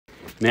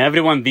Now,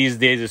 everyone these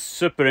days is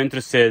super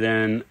interested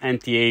in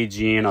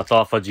anti-aging,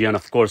 autophagy, and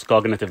of course,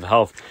 cognitive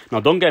health. Now,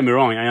 don't get me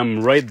wrong, I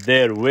am right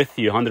there with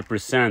you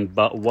 100%,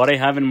 but what I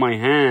have in my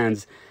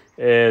hands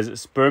is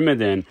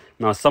Spermidine.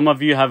 Now, some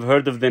of you have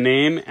heard of the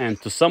name,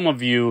 and to some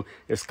of you,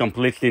 it's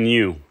completely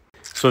new.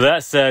 So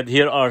that said,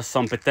 here are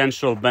some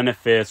potential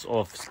benefits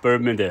of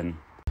Spermidine.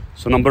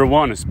 So number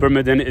one,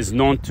 Spermidine is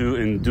known to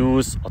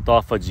induce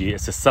autophagy.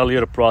 It's a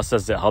cellular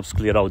process that helps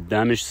clear out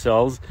damaged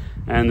cells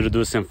and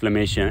reduce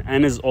inflammation,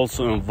 and is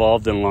also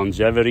involved in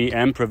longevity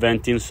and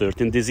preventing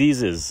certain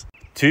diseases.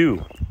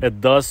 Two, it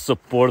does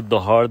support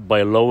the heart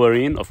by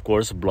lowering, of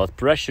course, blood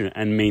pressure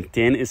and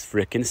maintain its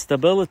freaking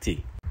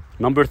stability.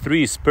 Number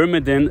three,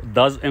 Spermidine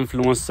does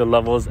influence the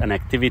levels and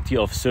activity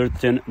of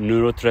certain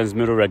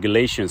neurotransmitter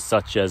regulations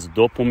such as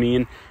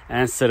dopamine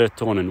and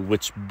serotonin,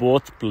 which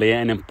both play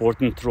an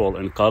important role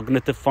in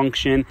cognitive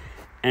function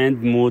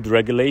and mood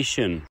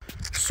regulation.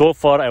 So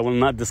far, I will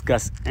not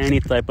discuss any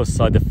type of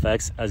side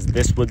effects, as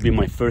this would be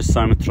my first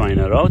time trying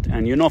it out.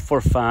 And you know for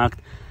a fact,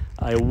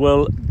 I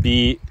will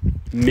be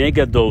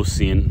mega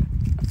dosing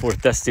for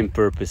testing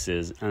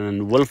purposes,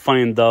 and we'll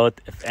find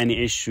out if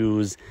any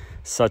issues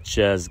such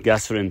as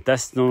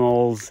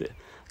gastrointestinal,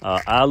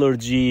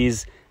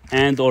 allergies,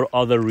 and or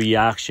other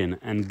reaction.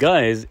 And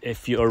guys,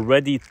 if you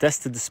already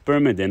tested the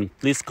Spermidine,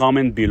 please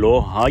comment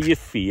below how you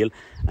feel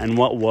and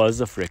what was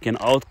the freaking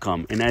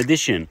outcome. In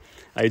addition,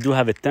 I do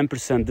have a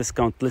 10%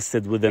 discount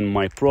listed within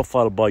my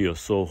profile bio,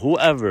 so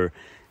whoever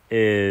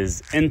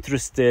is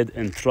interested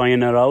in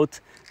trying it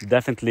out,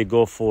 definitely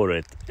go for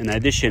it. In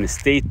addition,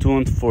 stay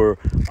tuned for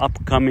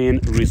upcoming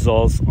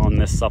results on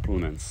the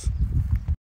supplements.